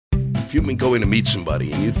if you go in to meet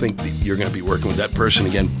somebody and you think that you're going to be working with that person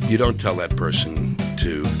again, you don't tell that person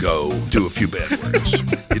to go do a few bad words.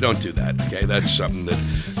 You don't do that, okay? That's something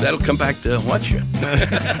that'll come back to haunt you.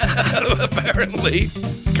 Apparently.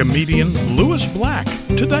 Comedian Lewis Black.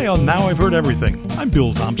 Today on Now I've Heard Everything. I'm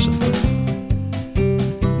Bill Thompson.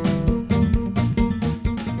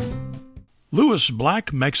 Lewis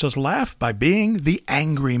Black makes us laugh by being the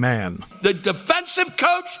angry man. The defensive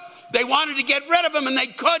coach, they wanted to get rid of him and they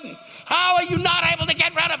couldn't. How are you not able to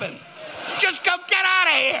get rid of him? Just go get out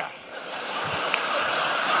of here.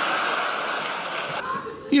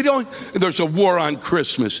 You don't, there's a war on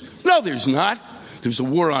Christmas. No, there's not. There's a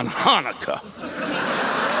war on Hanukkah.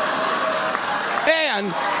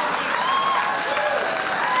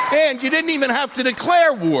 And you didn't even have to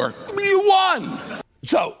declare war. You won.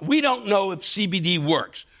 So we don't know if CBD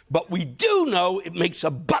works, but we do know it makes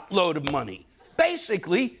a buttload of money.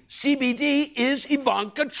 Basically, CBD is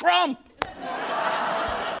Ivanka Trump.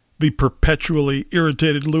 The perpetually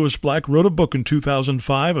irritated Lewis Black wrote a book in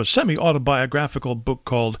 2005, a semi-autobiographical book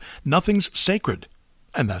called Nothing's Sacred.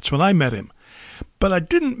 And that's when I met him. But I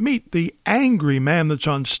didn't meet the angry man that's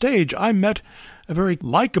on stage. I met a very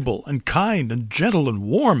likable and kind and gentle and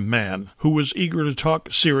warm man who was eager to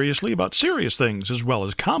talk seriously about serious things as well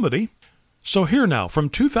as comedy. So here now, from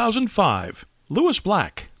 2005, Lewis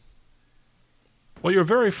Black. Well, you're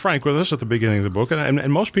very frank with us at the beginning of the book,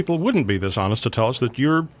 and most people wouldn't be this honest to tell us that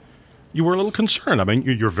you were a little concerned. I mean,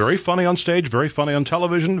 you're very funny on stage, very funny on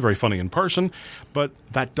television, very funny in person, but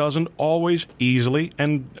that doesn't always easily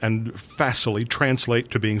and facilely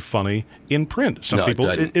translate to being funny in print. Some people,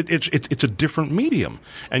 it's a different medium,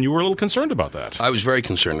 and you were a little concerned about that. I was very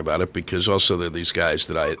concerned about it because also there are these guys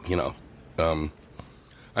that I'm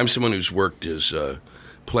someone who's worked as a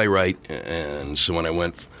playwright, and so when I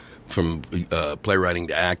went from playwriting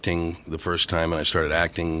to acting the first time, and I started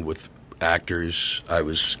acting with actors, I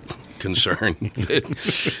was concerned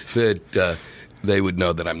that they would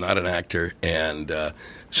know that I'm not an actor. And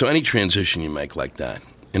so any transition you make like that,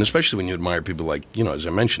 and especially when you admire people like, as I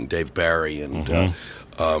mentioned, Dave Barry and the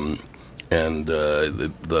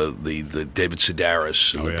David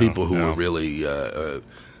Sedaris, and the people who were really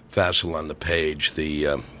facile on the page.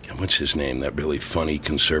 What's his name? That really funny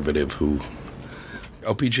conservative who...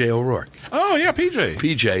 Oh, P.J. O'Rourke. Oh, yeah, P.J.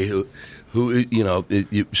 P.J., who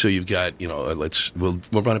so you've got, we'll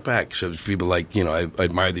run it back. So people like, I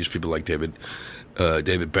admire these people like David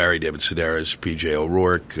Barry, David Sedaris, P.J.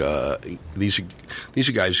 O'Rourke. These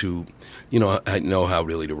are guys who, I know how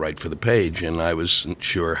really to write for the page, and I wasn't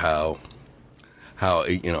sure how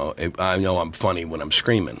I know I'm funny when I'm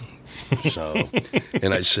screaming. So,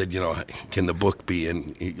 and I said, can the book be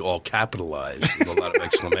in all capitalized with a lot of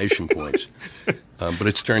exclamation points? But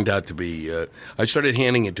it's turned out to be. I started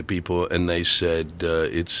handing it to people, and they said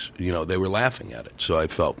it's. They were laughing at it. So I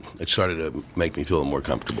felt it started to make me feel more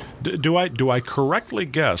comfortable. Do I correctly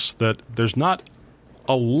guess that there's not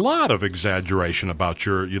a lot of exaggeration about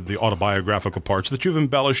the autobiographical parts that you've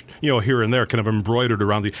embellished, here and there, kind of embroidered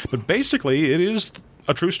around but basically it is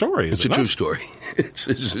a true story. It's a true story. It's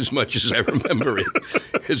as much as I remember it.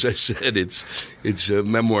 As I said, it's a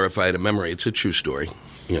memoir. If I had a memory, it's a true story.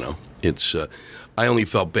 It's. I only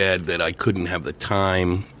felt bad that I couldn't have the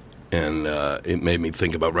time, and it made me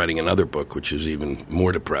think about writing another book, which is even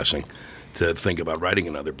more depressing. To think about writing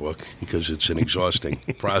another book because it's an exhausting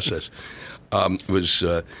process. Was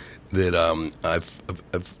that I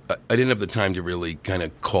didn't have the time to really kind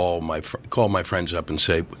of call my friends up and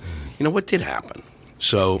say, what did happen?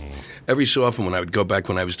 So every so often when I would go back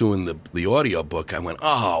when I was doing the audio book, I went,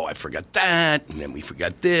 oh, I forgot that, and then we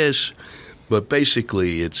forgot this. But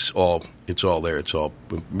basically, it's all there. It's all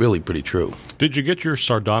really pretty true. Did you get your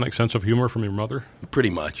sardonic sense of humor from your mother? Pretty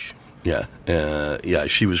much, yeah.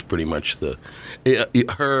 She was pretty much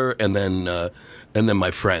her, and then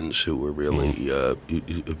my friends who were really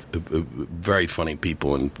very funny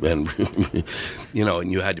people, and and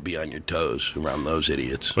you had to be on your toes around those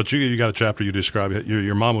idiots. But you got a chapter you describe.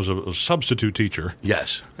 Your mom was a substitute teacher.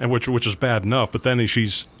 Yes, and which is bad enough. But then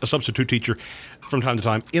she's a substitute teacher from time to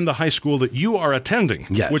time in the high school that you are attending,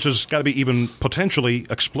 yes. Which has got to be even potentially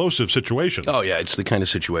explosive situation. Oh yeah, it's the kind of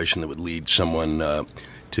situation that would lead someone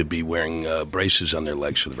to be wearing braces on their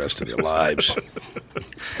legs for the rest of their lives,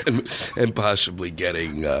 and possibly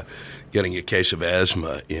getting a case of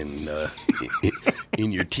asthma in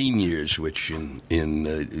your teen years, which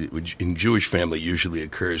in Jewish family usually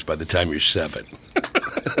occurs by the time you're 7.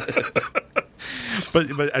 But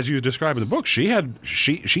as you describe in the book, she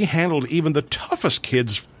handled even the toughest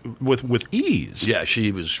kids with ease. Yeah,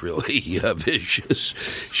 she was really vicious.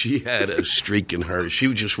 She had a streak in her.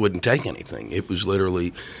 She just wouldn't take anything. It was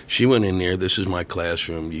literally, she went in there. This is my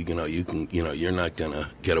classroom. You're not gonna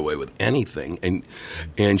get away with anything.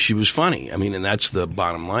 And she was funny. I mean, and that's the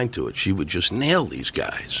bottom line to it. She would just nail these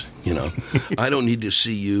guys. I don't need to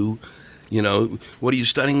see you. What are you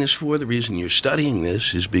studying this for? The reason you're studying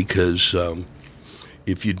this is because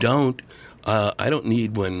if you don't, I don't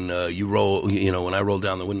need when you roll, when I roll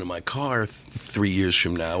down the window of my car 3 years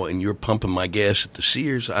from now and you're pumping my gas at the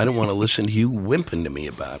Sears, I don't want to listen to you whimpering to me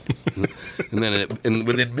about it. And then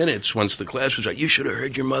within minutes, once the class was out, you should have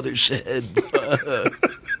heard your mother said.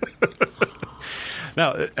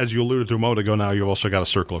 Now, as you alluded to a moment ago, now you've also got a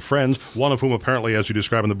circle of friends, one of whom apparently, as you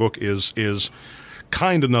describe in the book, is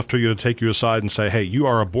kind enough to you to take you aside and say, hey, you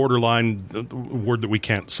are a borderline word that we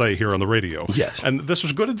can't say here on the radio. Yes. And this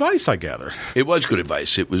was good advice, I gather. It was good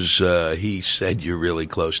advice. It was, he said you're really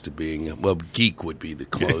close to being, geek would be the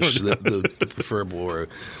close, the preferable, or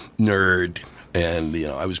nerd. And,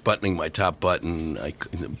 I was buttoning my top button.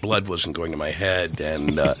 Blood wasn't going to my head.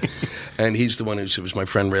 And and he's the one it was my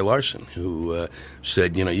friend Ray Larson who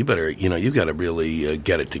said, you better, you got to really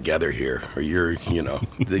get it together here or you're going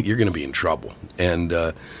to be in trouble. And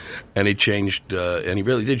it changed, and he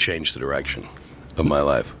really did change the direction of my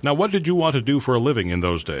life. Now, what did you want to do for a living in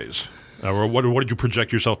those days? Or what did you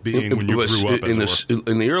project yourself being when you grew up? In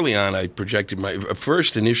the early on, I projected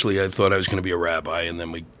initially I thought I was going to be a rabbi, and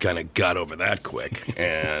then we kind of got over that quick.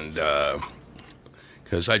 And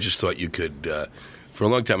because I just thought you could, for a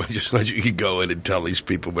long time, I just thought you could go in and tell these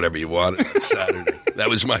people whatever you wanted on Saturday. That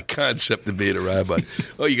was my concept of being a rabbi.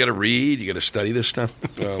 Oh, you got to read? You got to study this stuff?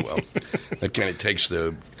 Oh, well, that kind of takes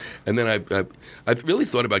the... And then I really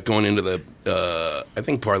thought about going into the... I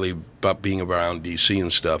think partly about being around D.C.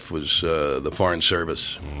 and stuff was the Foreign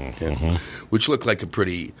Service, which looked like a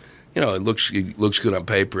pretty... it looks good on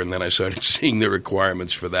paper, and then I started seeing the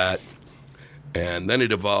requirements for that. And then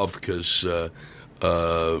it evolved because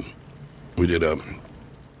we did a...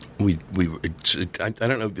 I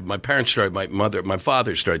don't know. My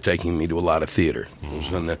father started taking me to a lot of theater. It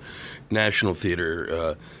was on the National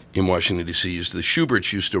Theater in Washington, D.C. The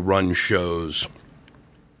Schuberts used to run shows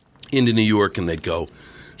into New York, and they'd go,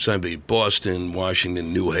 so it'd be Boston,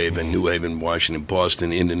 Washington, New Haven, Washington,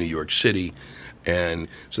 Boston, into New York City. And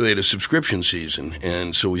so they had a subscription season.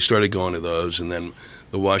 And so we started going to those, and then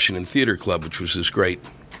the Washington Theater Club, which was this great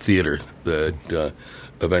theater that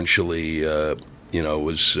eventually...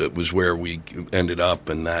 was where we ended up,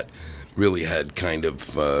 and that really had kind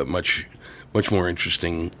of much more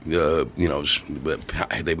interesting. They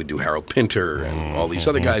would do Harold Pinter and all these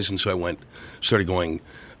other guys, and so I started going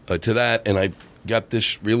to that, and I got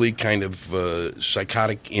this really kind of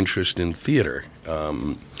psychotic interest in theater,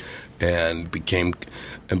 and became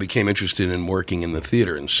interested in working in the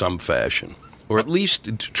theater in some fashion, or at least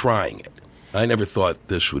trying it. I never thought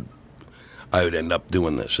I would end up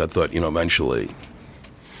doing this. I thought, eventually.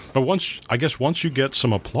 But once you get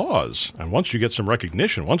some applause and once you get some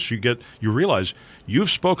recognition, you realize you've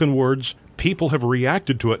spoken words, people have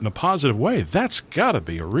reacted to it in a positive way. That's got to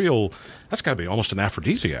be almost an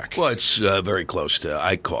aphrodisiac. Well, it's very close to,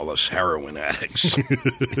 I call us heroin addicts.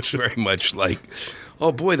 It's very much like,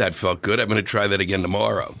 oh boy, that felt good. I'm going to try that again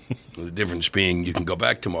tomorrow. The difference being you can go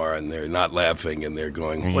back tomorrow and they're not laughing and they're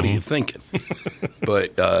going, what are you thinking?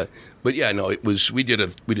 But yeah, no, it was. We did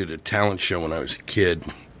a talent show when I was a kid,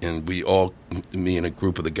 and me and a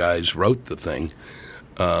group of the guys wrote the thing,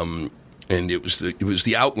 and it was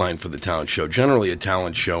the outline for the talent show. Generally, a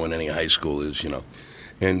talent show in any high school is,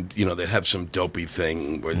 and they have some dopey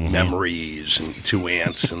thing with memories and two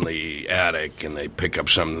ants in the attic, and they pick up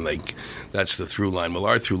something. That's the through line. Well,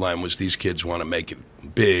 our through line was these kids want to make it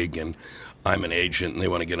big, and I'm an agent, and they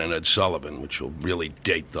want to get an Ed Sullivan, which will really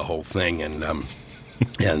date the whole thing, and.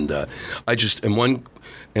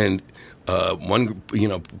 One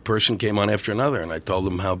person came on after another, and I told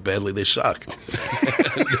them how badly they sucked, and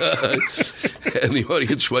the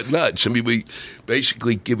audience went nuts. I mean,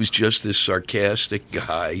 it was just this sarcastic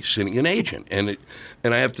guy sitting an agent, and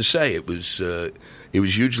I have to say it was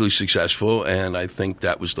hugely successful, and I think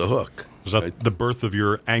that was the hook. Was that the birth of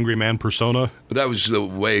your angry man persona? That was the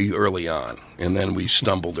way early on, and then we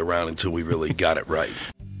stumbled around until we really got it right.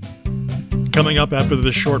 Coming up after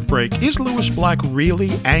this short break, is Lewis Black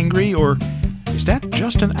really angry, or is that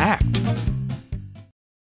just an act?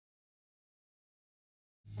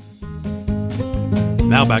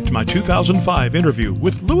 Now back to my 2005 interview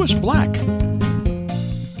with Lewis Black.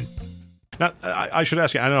 Now, I should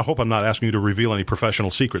ask you, and I hope I'm not asking you to reveal any professional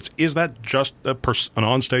secrets. Is that just an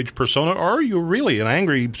onstage persona, or are you really an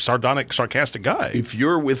angry, sardonic, sarcastic guy? If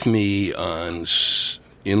you're with me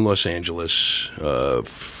in Los Angeles,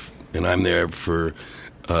 and I'm there for,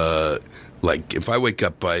 like, if I wake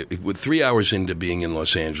up with 3 hours into being in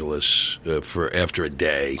Los Angeles after a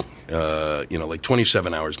day, like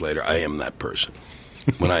 27 hours later, I am that person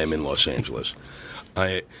when I am in Los Angeles.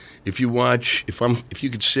 If you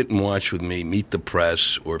could sit and watch with me Meet the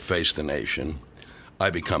Press or Face the Nation,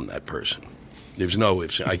 I become that person. There's no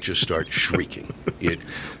ifs. I just start shrieking.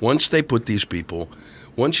 Once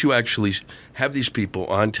you actually have these people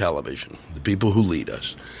on television, the people who lead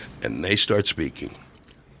us, and they start speaking,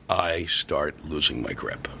 I start losing my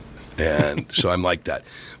grip. And so I'm like that.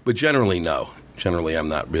 But generally, no. Generally, I'm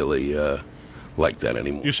not really like that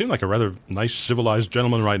anymore. You seem like a rather nice, civilized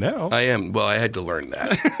gentleman right now. I am. Well, I had to learn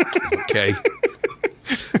that. Okay?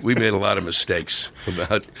 We made a lot of mistakes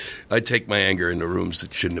I take my anger into rooms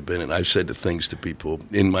that shouldn't have been, and I've said the things to people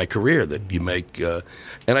in my career that you make, and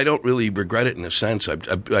I don't really regret it in a sense. I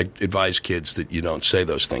advise kids that you don't say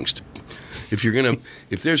those things.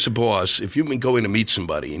 If there's a boss, if you go in to meet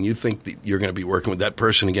somebody and you think that you're going to be working with that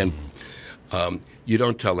person again, you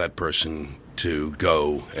don't tell that person to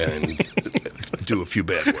go and do a few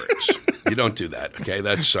bad words. You don't do that, okay?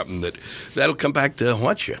 That's something that'll come back to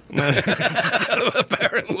haunt you,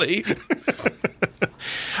 apparently.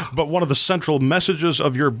 But one of the central messages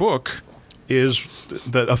of your book is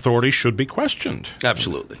that authority should be questioned.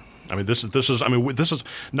 Absolutely. I mean, this is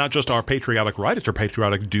not just our patriotic right; it's our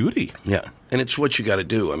patriotic duty. Yeah, and it's what you got to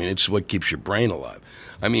do. I mean, it's what keeps your brain alive.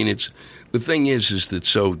 I mean, the thing is that it's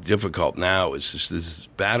so difficult now. Is this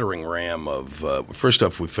battering ram of first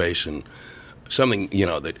off, we're facing something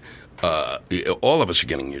that all of us are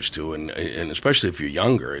getting used to, and especially if you're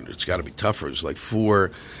younger, it's got to be tougher. It's like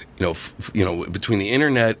between the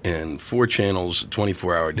internet and 4 channels,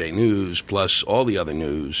 24-hour day news, plus all the other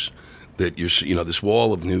news. That this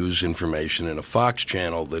wall of news information and a Fox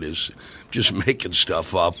channel that is just making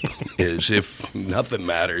stuff up as if nothing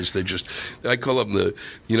matters. I call them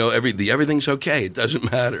everything's okay. It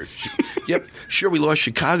doesn't matter. Yep, sure, we lost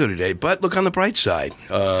Chicago today, but look on the bright side.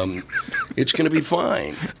 It's going to be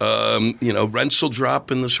fine. Rents will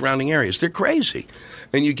drop in the surrounding areas. They're crazy.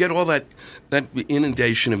 And you get all that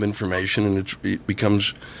inundation of information, and it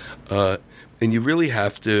becomes and you really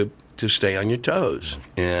have to stay on your toes.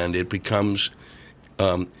 And it becomes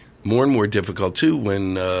more and more difficult, too,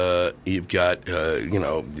 when you've got,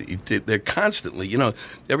 they're constantly,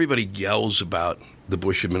 everybody yells about the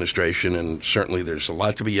Bush administration, and certainly there's a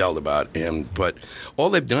lot to be yelled about. But all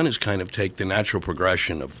they've done is kind of take the natural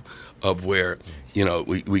progression of where,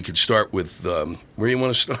 we could start with where you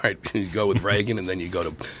want to start. You go with Reagan, and then you go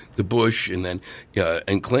to Bush, and then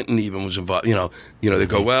and Clinton even was involved. They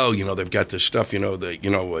go, well, they've got this stuff.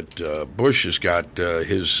 What Bush has got.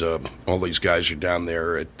 His all these guys are down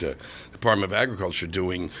there at Department of Agriculture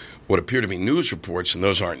doing what appear to be news reports, and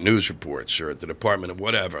those aren't news reports, or at the Department of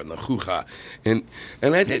whatever, and the hoo-ha. And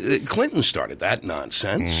Clinton started that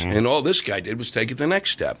nonsense, and all this guy did was take it the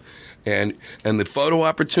next step. And the photo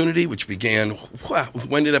opportunity, which began,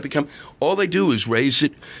 when did that become? All they do is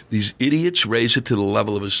these idiots raise it to the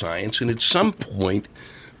level of a science, and at some point,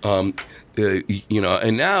 and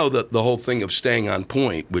now the whole thing of staying on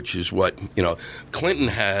point, which is what, Clinton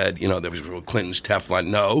had, there was Clinton's Teflon.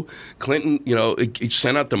 No, Clinton, he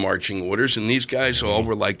sent out the marching orders, and these guys all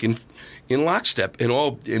were like in lockstep,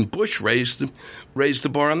 and Bush raised the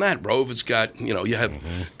bar on that. Rove has got, you have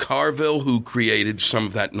Carville, who created some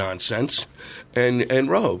of that nonsense, and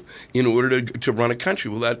Rove, in order to run a country.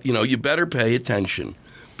 Well, that, you better pay attention,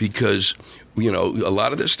 because a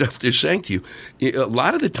lot of the stuff they're saying to you, a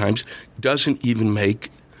lot of the times doesn't even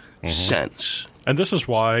make sense. And this is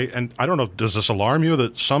why, and I don't know, does this alarm you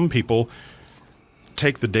that some people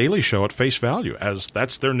take the Daily Show at face value as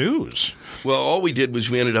that's their news? Well, all we did was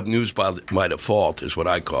we ended up news by default, is what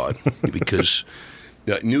I call it, because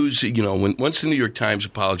news, once the New York Times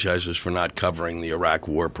apologizes for not covering the Iraq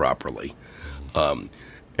War properly,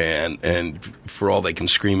 and for all they can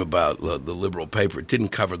scream about the liberal paper, it didn't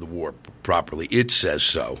cover the war properly. It says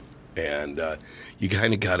so. And you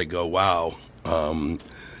kind of got to go, wow, the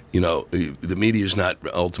media is not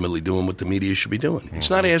ultimately doing what the media should be doing. It's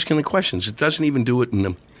not asking the questions. It doesn't even do it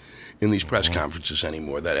in these press conferences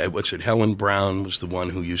anymore. Helen Brown was the one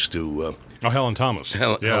who used to... Helen Thomas.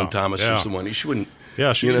 Helen Thomas was the one. She wouldn't...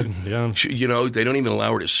 Yeah, they don't even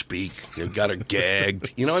allow her to speak. They've got her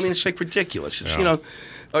gagged. It's like ridiculous. It's,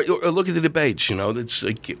 or look at the debates. It's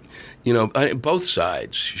like, both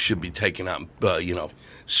sides should be taken out.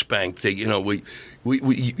 Spank, that, you know,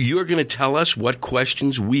 you're going to tell us what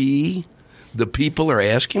questions we, the people, are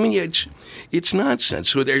asking. I mean, it's nonsense.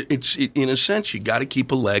 So in a sense, you got to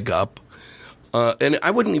keep a leg up. And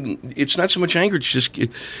I wouldn't even, it's not so much anger, it's just, you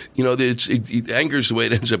know, anger is the way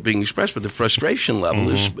it ends up being expressed, but the frustration level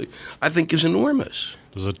I think, is enormous.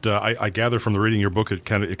 Does it? I gather from the reading of your book, it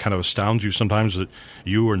kind of astounds you sometimes that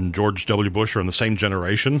you and George W. Bush are in the same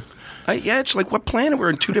generation. Yeah, it's like, what planet? We're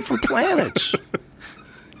in two different planets.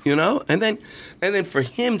 You know, and then for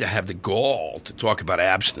him to have the gall to talk about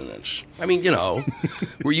abstinence. I mean, you know,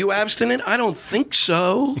 were you abstinent? I don't think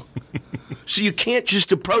so. So you can't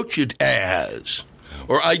just approach it as,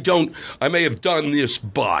 or I may have done this,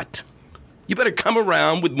 but. You better come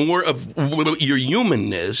around with more of your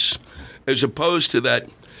humanness, as opposed to that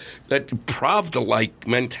Pravda-like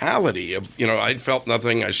mentality of, you know, I felt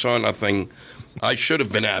nothing, I saw nothing, I should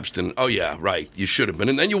have been abstinent. Oh, yeah, right, you should have been.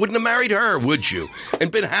 And then you wouldn't have married her, would you?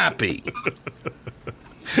 And been happy.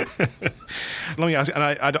 Let me ask, and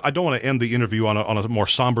I don't want to end the interview on a more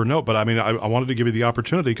somber note, but I mean, I wanted to give you the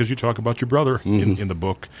opportunity because you talk about your brother in the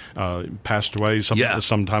book, passed away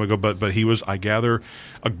some time ago, but he was, I gather,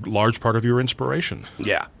 a large part of your inspiration.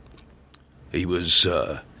 Yeah, he was.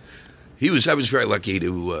 I was very lucky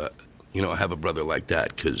to, you know, have a brother like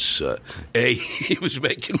that because he was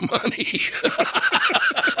making money.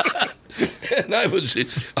 And I was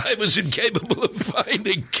incapable of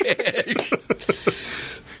finding cash.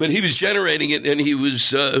 But he was generating it, and he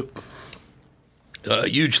was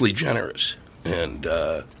hugely generous. And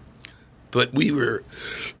but we were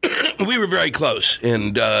very close,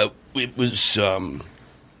 and it was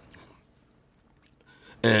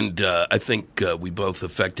I think we both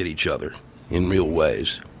affected each other in real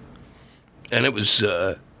ways. And it was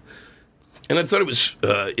and I thought it was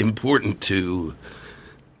important to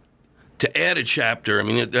add a chapter. I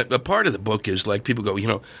mean, a part of the book is like people go, you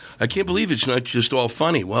know, I can't believe it's not just all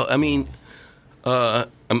funny. Well, I mean,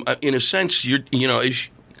 in a sense, you know,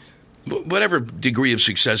 whatever degree of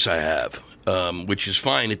success I have, which is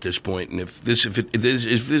fine at this point, and if this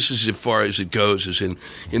is as far as it goes, is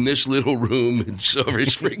in this little room in Silver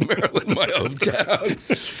Spring, Maryland, my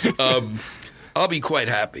hometown, I'll be quite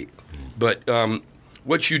happy. But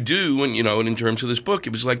what you do, and you know, and in terms of this book, it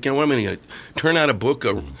was like, you know, what am I going to turn out a book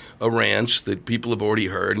of rants that people have already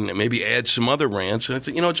heard, and maybe add some other rants. And I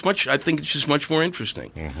think, you know, I think it's just much more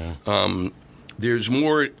interesting. There's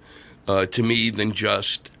more to me than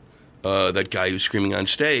just that guy who's screaming on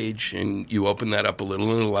stage, and you open that up a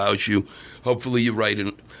little, and it allows you. Hopefully,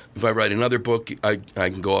 if I write another book, I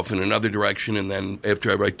can go off in another direction, and then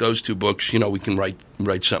after I write those two books, you know, we can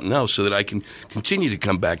write something else so that I can continue to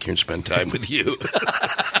come back here and spend time with you.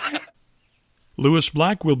 Lewis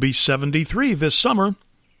Black will be 73 this summer.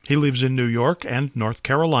 He lives in New York and North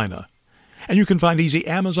Carolina. And you can find easy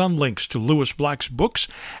Amazon links to Lewis Black's books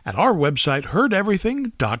at our website,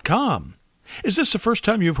 heardeverything.com. Is this the first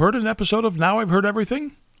time you've heard an episode of Now I've Heard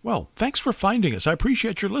Everything? Well, thanks for finding us. I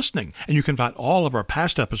appreciate your listening. And you can find all of our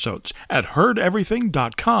past episodes at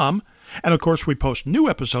heardeverything.com. And, of course, we post new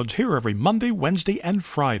episodes here every Monday, Wednesday, and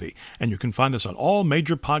Friday. And you can find us on all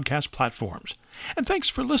major podcast platforms. And thanks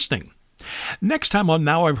for listening. Next time on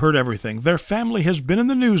Now I've Heard Everything, their family has been in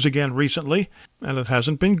the news again recently, and it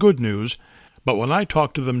hasn't been good news. But when I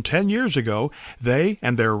talked to them 10 years ago, they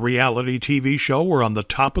and their reality TV show were on the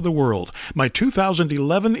top of the world. My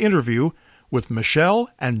 2011 interview with Michelle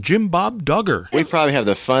and Jim Bob Duggar. We probably have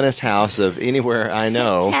the funnest house of anywhere I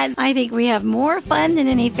know. Ted, I think we have more fun than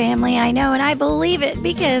any family I know, and I believe it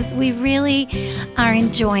because we really are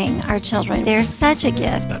enjoying our children. They're such a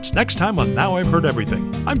gift. That's next time on Now I've Heard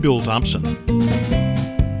Everything. I'm Bill Thompson.